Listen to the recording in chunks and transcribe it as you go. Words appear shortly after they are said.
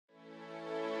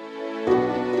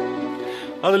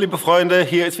Hallo liebe Freunde,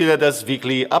 hier ist wieder das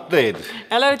Weekly Update.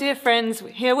 Hello dear friends,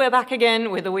 here we're back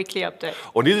again with a weekly update.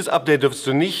 Und dieses Update dürfst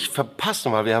du nicht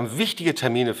verpassen, weil wir haben wichtige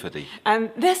Termine für dich.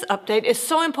 And this update is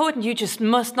so important, you just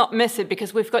must not miss it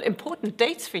because we've got important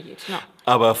dates for you tonight.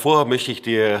 Aber vorher möchte ich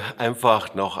dir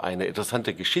einfach noch eine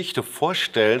interessante Geschichte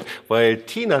vorstellen, weil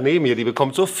Tina neben mir, die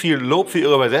bekommt so viel Lob für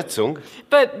ihre Übersetzung.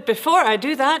 But before I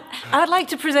do that, I'd like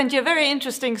to present you a very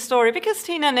interesting story because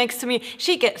Tina next to me,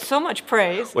 she gets so much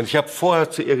praise. Und ich habe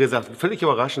vorher zu ihr gesagt, völlig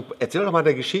überraschend, erzähl doch mal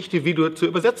der Geschichte, wie du zur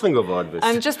Übersetzerin geworden bist.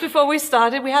 And just before we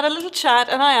started, we had a little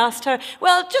chat and I asked her,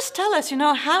 well, just tell us,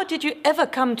 how did you ever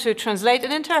come to translate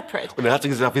and interpret? Und dann hat sie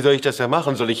gesagt, wie soll ich das denn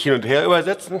machen? Soll ich hin und her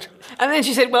übersetzen? And then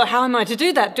she said, well, how am I to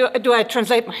do that? Do I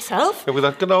translate myself? Ich habe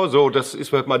gesagt, genau so, das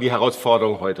ist mal die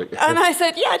Herausforderung heute. And I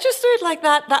said, yeah, just do it like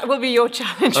that. That will be your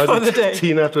challenge for the day.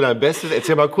 Tina, tu dein Bestes.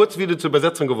 Erzähl mal kurz, wie du zur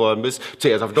Übersetzung geworden bist.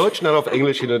 Zuerst auf Deutsch, dann auf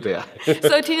Englisch hin und her. So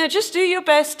Tina, just do your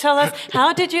best. Tell us,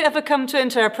 how did you ever come to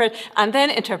interpret? And then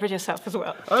interpret yourself as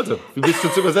well. Also, wie bist du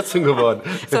zur Übersetzung geworden?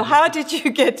 So how did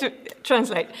you get to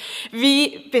translate?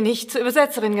 Wie bin ich zur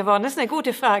Übersetzerin geworden? Das ist eine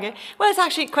gute Frage. Well, it's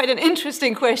actually quite an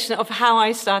interesting question of how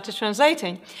I started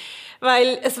translating.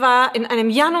 Weil es war in einem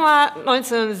Januar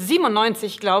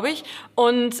 1997, glaube ich,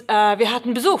 und wir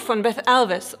hatten Besuch von Beth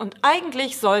Elvis und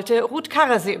eigentlich sollte Ruth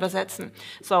Karrer sie übersetzen.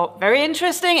 So, very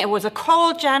interesting. It was a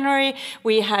cold January.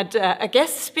 We had a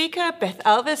guest speaker, Beth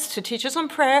Elvis, to teach us on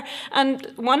prayer, and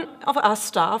one of our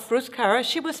staff, Ruth Karrer,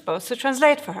 she was supposed to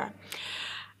translate for her.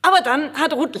 Aber dann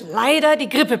hat Ruth leider die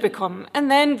Grippe bekommen, and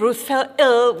then Ruth fell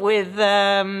ill with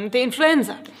the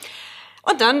influenza.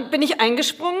 Und dann bin ich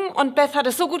eingesprungen und Beth hat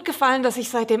es so gut gefallen, dass ich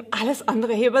seitdem alles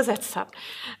andere hier übersetzt habe.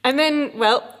 And then,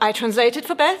 well, I translated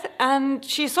for Beth and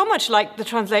she so much liked the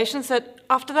translations that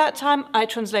after that time I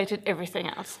translated everything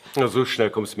else. Na, so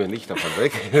schnell kommst du mir nicht davon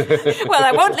weg. Well,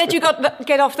 I won't let you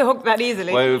get off the hook that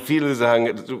easily. Weil viele sagen,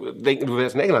 denken, du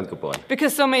wärst in England geboren.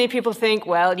 Because so many people think,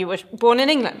 well, you were born in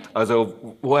England. Also,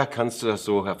 woher kannst du das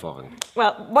so hervorragend?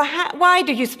 Well, why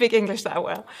do you speak English that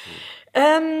well?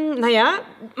 Naja,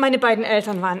 meine beiden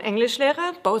Eltern waren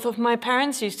Englischlehrer. Both of my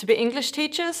parents used to be English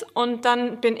teachers. Und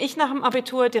dann bin ich nach dem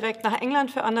Abitur direkt nach England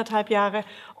für 1,5 Jahre,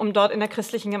 um dort in der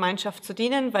christlichen Gemeinschaft zu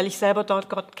dienen, weil ich selber dort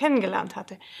Gott kennengelernt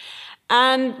hatte.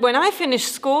 And when I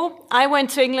finished school, I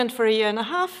went to England for 1.5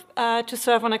 years to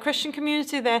serve on a Christian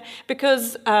community there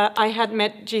because I had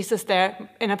met Jesus there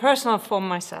in a personal form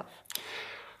myself.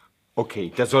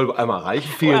 Okay, das soll einmal reichen.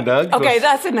 Vielen Dank. Okay,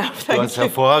 that's enough. Thank Du hast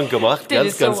hervorragend gemacht,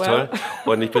 ganz, so ganz well. toll.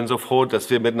 Und ich bin so froh, dass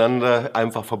wir miteinander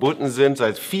einfach verbunden sind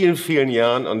seit vielen, vielen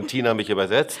Jahren und Tina mich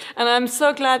übersetzt. And I'm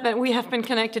so glad that we have been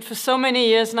connected for so many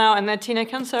years now and that Tina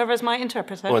can serve as my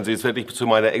interpreter. Und sie ist wirklich zu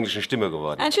meiner englischen Stimme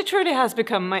geworden. And she truly has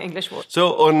become my English voice.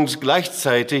 So, und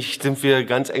gleichzeitig sind wir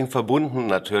ganz eng verbunden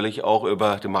natürlich auch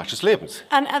über den Marsch des Lebens.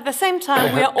 And at the same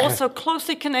time, we are also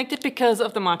closely connected because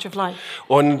of the March of Life.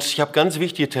 Und ich habe ganz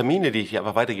wichtige Termine, die ich dir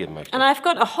aber weitergeben möchte. And I've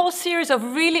got a whole series of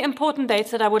really important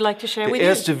dates that I would like to share Der with you.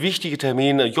 erste wichtige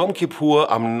Termin, Yom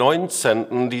Kippur am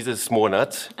 19. dieses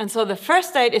Monats. And so the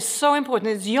first date is so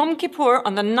important. It's Yom Kippur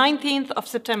on the 19th of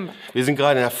September. Wir sind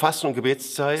gerade in der Fasten- und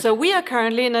Gebetszeit. So we are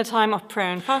currently in a time of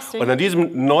prayer and fasting. Und an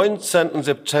diesem 19.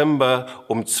 September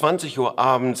um 20 Uhr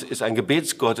abends ist ein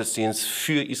Gebetsgottesdienst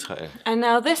für Israel. And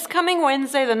now this coming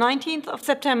Wednesday, the 19th of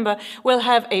September, we'll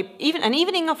have an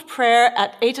evening of prayer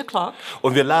at 8 o'clock.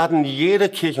 Und wir laden jede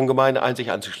Kirche und Gemeinde ein,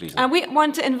 sich anzuschließen. And we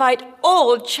want to invite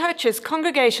all churches,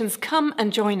 congregations, come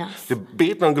and join us. Wir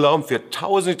beten und glauben für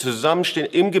Tausende, die zusammenstehen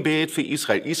im Gebet für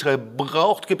Israel. Israel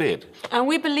braucht Gebet. And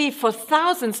we believe for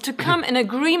thousands to come in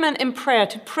agreement in prayer,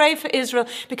 to pray for Israel,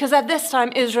 because at this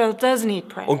time Israel does need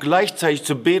prayer. Und gleichzeitig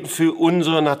zu beten für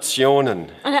unsere Nationen.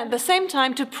 And at the same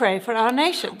time to pray for our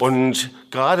nations. Und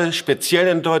gerade speziell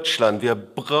in Deutschland, wir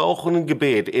brauchen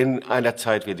Gebet in einer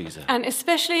Zeit wie dieser. And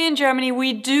especially in Germany,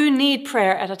 we do need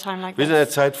prayer at a time like Wir sind in einer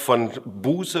this. Zeit von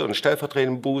Buße und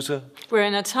stellvertretenden Buße. We're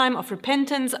in a time of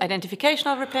repentance,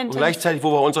 identification of Und repentance. gleichzeitig,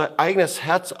 wo wir unser eigenes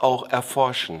Herz auch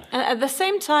erforschen. And at the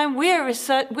same time, we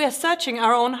are searching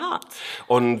our own hearts.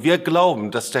 Und wir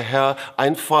glauben, dass der Herr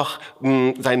einfach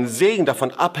seinen Segen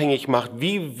davon abhängig macht,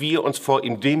 wie wir uns vor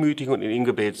ihm demütigen und in ihm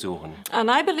Gebet suchen. And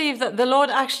I believe that the Lord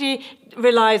actually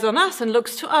relies on us and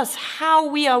looks to us, how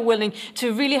we are willing to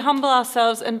really humble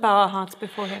ourselves and bow our hearts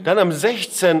before Him. Dann am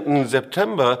 16.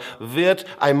 September wird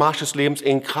ein Marsch des Lebens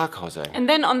in Krakau sein. And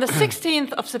then on the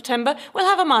 16th of September, we'll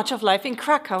have a March of Life in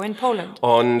Krakow in Poland.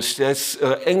 Und der ist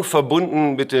eng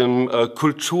verbunden mit dem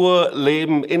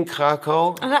Kulturleben in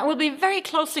Krakau. And that will be very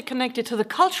closely connected to the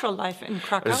cultural life in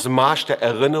Krakow. Es ist ein Marsch der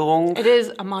Erinnerung, It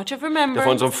is a March of der von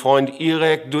Remembrance. unserem Freund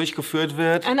Irek durchgeführt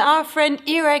wird. And our friend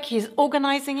Irek, he's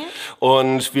organizing it.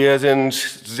 Und wir sind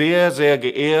sehr, sehr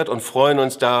geehrt und freuen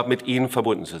uns da, mit ihnen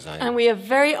verbunden zu sein. And we are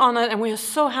very honored and we are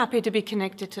so happy to be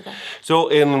connected to them. So,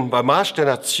 beim Marsch der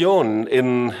Nationen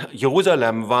in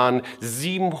Jerusalem waren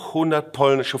 700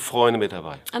 polnische Freunde mit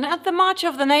dabei. And at the March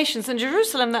of the Nations in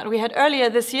Jerusalem that we had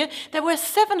earlier this year, there were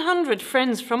 700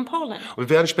 friends from Poland. Und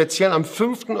wir werden speziell am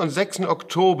 5. und 6.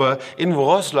 Oktober in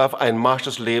Wrocław einen Marsch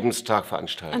des Lebenstag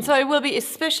veranstalten. And so it will be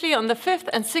especially on the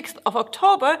 5th and 6th of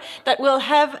October that we'll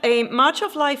have a March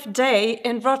of Life Day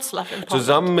in Wrocław in Poland.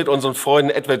 Zusammen mit unseren Freunden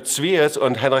Edward Zwiers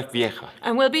und Henrik Wiecha.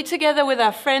 And we'll be together with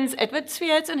our friends Edward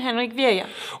Zwiers and Henrik Wieja.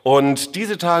 Und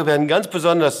diese Tage werden ganz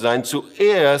besonders sein,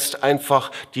 zuerst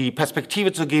einfach die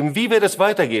Perspektive zu geben, wie wir das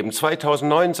weitergeben,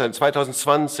 2019,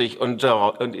 2020 und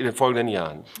in den folgenden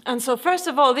Jahren. And so first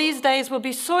of all, these days will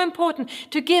be so important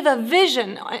to give a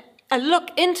vision, a look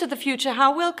into the future,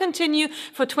 how we'll continue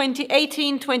for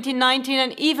 2018, 2019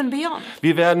 and even beyond.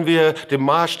 Wie werden wir den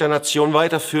Marsch der Nation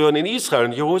weiterführen in Israel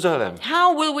und Jerusalem?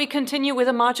 How will we continue with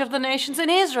the March of the Nations in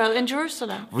Israel, in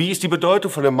Jerusalem? Wie ist die Bedeutung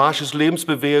von der Marsch des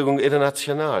Lebensbewegung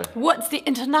international? What's the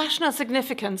international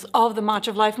significance of the March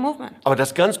of Life movement? Aber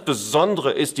das ganz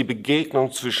Besondere ist die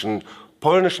Begegnung zwischen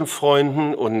polnischen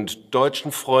Freunden und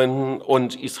deutschen Freunden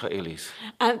und Israelis.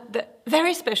 And the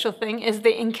very special thing is the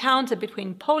encounter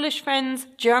between Polish friends,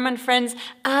 German friends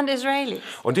and Israelis.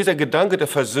 Und dieser Gedanke der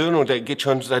Versöhnung, der geht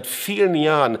schon seit vielen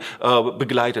Jahren,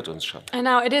 begleitet uns schon. And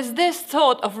now it is this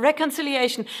thought of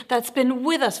reconciliation that's been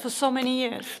with us for so many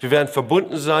years. Wir werden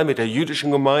verbunden sein mit der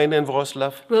jüdischen Gemeinde in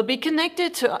Wrocław. We'll be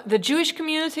connected to the Jewish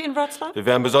community in Wrocław. Wir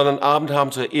werden einen besonderen Abend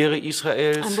haben zur Ehre And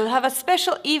Israels. we'll have a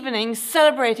special evening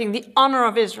celebrating the honor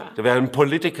of Israel. Wir werden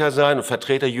Politiker sein und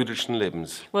Vertreter jüdischen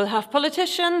Lebens. We'll have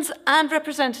politicians and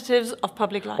representatives of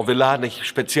public life. Und wir laden dich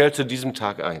speziell zu diesem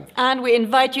Tag ein. And we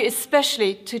invite you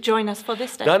especially to join us for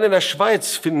this day. Dann in der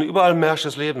Schweiz finden überall Märsche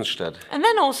des Lebens statt. And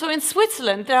then also in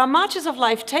Switzerland, there are marches of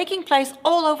life taking place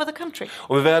all over the country.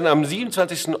 Und wir werden am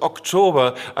 27.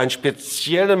 Oktober einen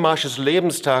speziellen Marsch des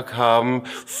Lebenstag haben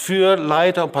für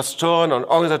Leiter und Pastoren und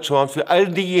Organisatoren, für all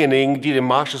diejenigen, die den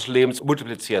Marsch des Lebens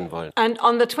multiplizieren wollen. And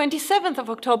on the 27th of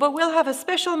October, we'll have a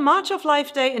special March of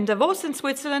Life Day in Davos in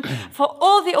Switzerland for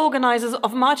all the organizers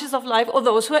of Marches of Life or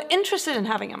those who are interested in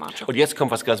having a March of Und Life. jetzt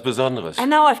kommt was ganz Besonderes. And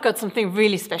now I've got something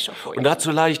really special for you. Und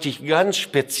dazu lade ich dich ganz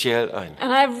speziell ein.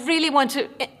 And I really want to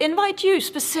invite you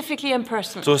specifically and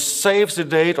personally. So save the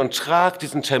date und trag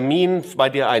diesen Termin bei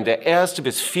dir ein, der 1.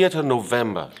 bis 4.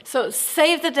 November. So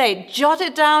save the date, jot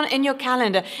it down in your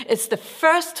calendar. It's the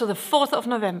 1st to the 4th of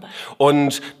November.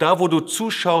 Und da, wo du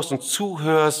zuschaust und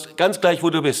zuhörst, ganz gleich, wo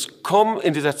du bist, komm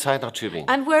in dieser Zeit nach Tübingen.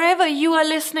 And wherever you are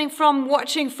listening from,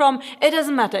 watching from, it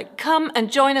doesn't matter. Come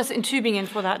and join us in Tübingen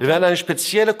for that. Wir werden eine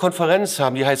spezielle Konferenz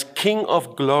haben, die heißt King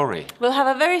of Glory. We'll have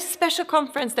a very special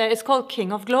conference there. It's called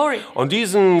King of Glory. Und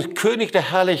diesen König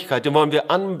der Herrlichkeit, den wollen wir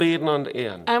anbeten und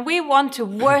ehren. And we want to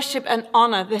worship and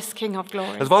honor this King of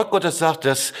Glory. Das Wort Gottes sagt,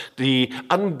 dass die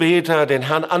Anbeter den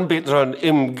Herrn anbeten sollen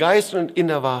im Geist und in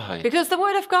der Wahrheit. Because the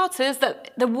word of God says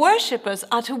that the worshippers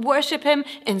are to worship him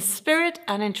in spirit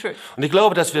and in truth. Und ich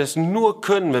glaube, dass wir es nur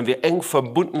können, wenn wir eng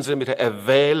verbunden sind mit der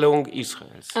Erwählung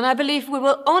Israels. And I believe we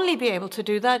will only be able to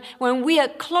do that when we are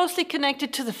closely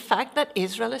connected to the fact that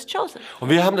Israel is chosen. Und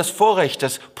wir haben das Vorrecht,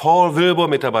 dass Paul Wilbur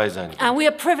mit dabei sein kann. And we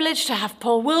are privileged to have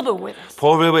Paul Wilbur with us.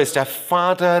 Paul Wilbur ist der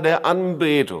Vater der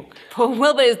Anbetung. Paul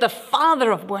Wilbur is the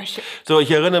father of worship. So,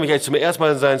 ich erinnere mich, als ich zum ersten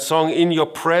Mal seinen Song In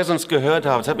Your Presence gehört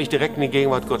habe, es hat mich direkt in die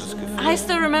Gegenwart Gottes geführt. I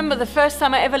still remember the first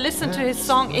time I ever listened to his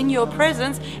song In Your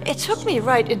Presence. It took me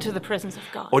right into the presence of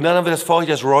God. Und dann haben wir das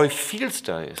Vorrecht, dass Roy Fields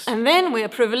da ist. And then we are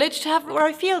privileged to have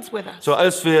Roy Fields with us. So,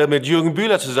 als wir mit Jürgen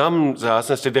Bühler zusammensaßen,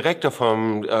 das ist der Direktor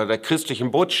von der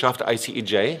christlichen Botschaft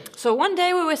ICEJ, So one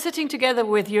day we were sitting together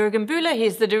with Jürgen Bühler.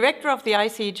 He's the director of the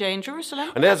ICEJ in Jerusalem.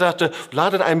 und er sagte,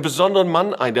 ladet einen besonderen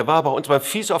Mann ein, der war bei uns beim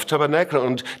Feast of Tabernacle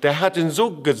und der hat ihn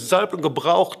so gesalbt und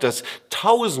gebraucht, dass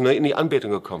Tausende in die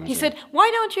Anbetung gekommen He sind. said, why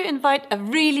don't you invite a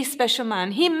really special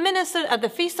man? He ministered at the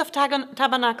Feast of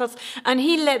Tabernacles and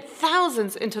he led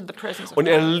thousands into the presence of Und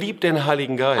God. er liebt den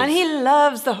Heiligen And he Geist.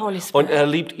 loves the Holy Und Spirit. er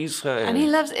liebt And he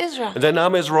Israel. loves Israel. Und sein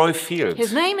Name ist Roy His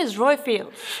Fields. name is Roy Fields.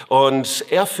 Und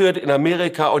er führt in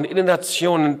Amerika und in den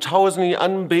Nationen Tausende in die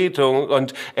Anbetung.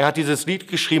 Und er hat dieses Lied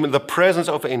geschrieben, In the Presence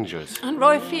of Angels. And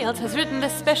Roy Fields has written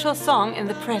this special song in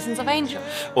the presence of angels.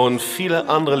 Und viele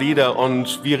andere Lieder.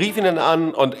 Und wir riefen ihn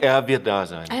an und er wird da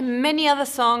sein. And many other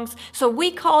songs. So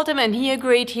we called him and he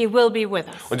agreed he will be with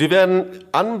us. Und die werden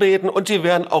anbeten und die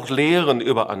werden auch lehren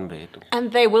über Anbetung.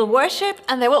 And they will worship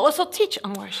and they will also teach on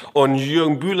and worship. Und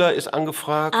Jürgen Bühler ist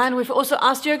angefragt. And we've also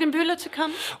asked Jürgen Bühler to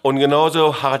come. Und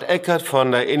genauso Harald Eckert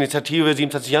von der Initiative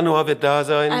 27. Januar wird da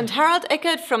sein. And Harold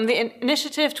Eckert from the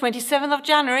initiative 27th of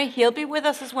January, he'll be with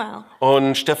us as well.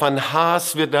 Und Stefan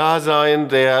Haas wird da sein,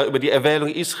 der über die Erwählung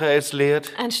Israels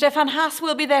lehrt. And Stefan Haas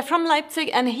will be there from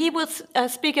Leipzig, and he will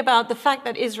speak about the fact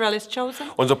that Israel is chosen.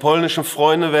 Unsere polnischen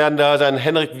Freunde werden da sein,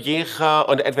 Henryk Wiecha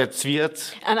und Edward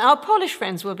Zwierz. And our Polish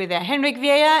friends will be there, Henryk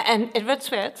Wieja and Edward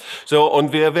Zwierz. So,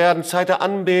 und wir werden Zeit der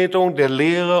Anbetung, der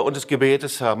Lehre und des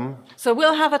Gebetes haben. So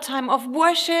we'll have a time of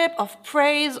worship, of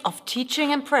praise, of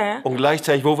teaching and prayer. Und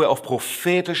gleichzeitig, wo wir auf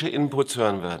prophetische Inputs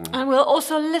hören werden. And we'll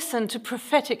also listen to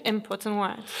prophetic inputs and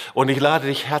words. Und ich lade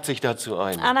dich herzlich dazu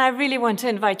ein. And I really want to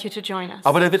invite you to join us.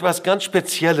 Aber da wird was ganz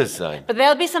Spezielles sein. But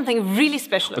there'll be something really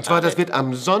special Und zwar, about das it. wird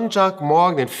am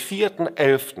Sonntagmorgen, den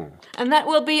 4.11. And that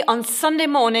will be on Sunday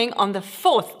morning on the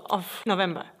 4th of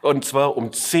November Und zwar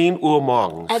um 10 Uhr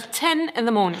morgens. at 10 in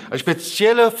the morning. Eine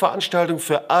spezielle Veranstaltung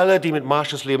für alle, die mit Marsch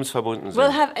des Lebens verbunden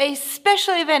We'll sind. have a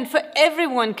special event for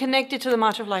everyone connected to the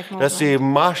March of Life Das ist movement. die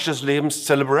Marsch des Lebens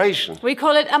Celebration. We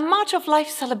call it a March of Life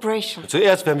celebration.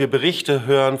 Zuerst werden wir Berichte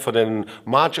hören von den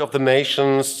March of the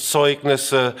Nations,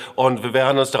 Zeugnisse, und wir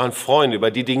werden uns daran freuen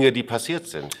über die Dinge, die passiert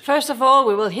sind. First of all,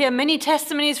 we will hear many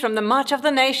testimonies from the March of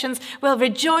the Nations. We'll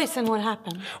rejoice in what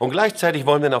happened. Und gleichzeitig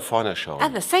wollen wir nach vorne schauen.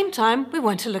 At the same time, we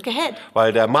want to look ahead.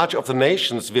 Weil der March of the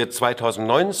Nations wird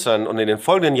 2019 und in den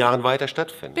folgenden Jahren weiter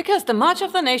stattfinden. Because the March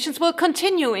of the Nations will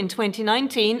continue in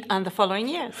 2019 and the following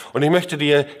years. Und ich möchte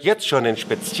dir jetzt schon den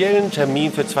speziellen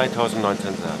Termin für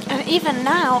 2019 sagen. And even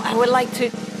now, I would like to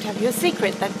tell you a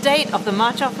secret, the date of the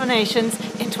March of the Nations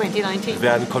in 2019. Wir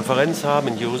werden eine Konferenz haben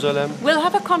in Jerusalem We'll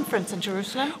have a conference in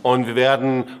Jerusalem, und wir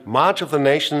werden March of the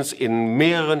Nations in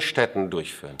mehreren Städten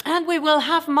durchführen. and we will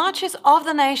have marches of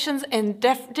the nations in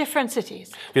different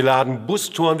cities. Wir laden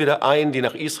Bustouren wieder ein, die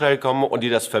nach Israel kommen und die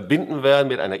das verbinden werden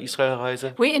mit einer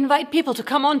Israelreise. We invite people to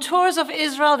come on tours of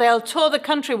Israel. They'll tour the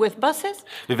country with buses.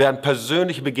 Wir werden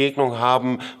persönliche Begegnungen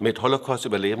haben mit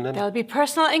Holocaust-Überlebenden. There'll be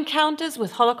personal encounters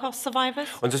with Holocaust survivors.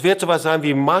 Und es wird sowas sein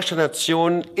wie Marsch der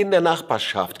Nationen in der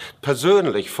Nachbarschaft,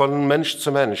 persönlich von Mensch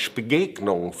zu Mensch,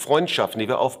 Begegnungen, Freundschaften, die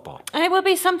wir aufbauen. And it will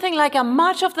be something like a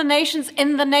March of the Nations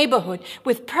in the neighborhood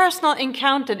with personal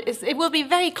encounters. It will be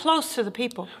very close to the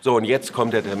people. So, und jetzt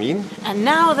kommt der Termin. And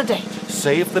now the date.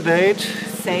 Save the date,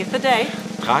 Save the date.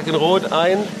 trag in Rot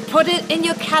ein. Put it in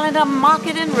your calendar, mark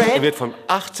it in Er red. wird vom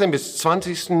 18. bis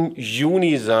 20.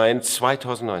 Juni sein,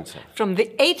 2019. From the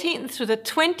 18th to the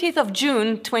 20th of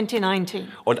June 2019.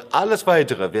 Und alles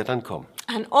Weitere wird dann kommen.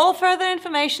 And all further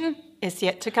information is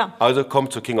yet to come. Also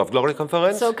kommt zur King of Glory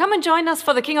Konferenz. So come and join us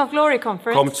for the King of Glory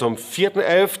conference. Kommt zum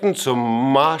 4.11.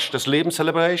 zum Marsch des Lebens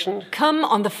Celebration. Come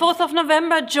on the 4th of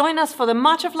November, join us for the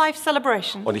March of Life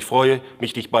celebration. Und ich freue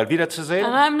mich, dich bald wiederzusehen.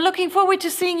 And I'm looking forward to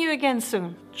seeing you again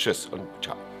soon. Tschüss und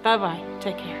ciao. Bye bye.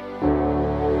 Take care.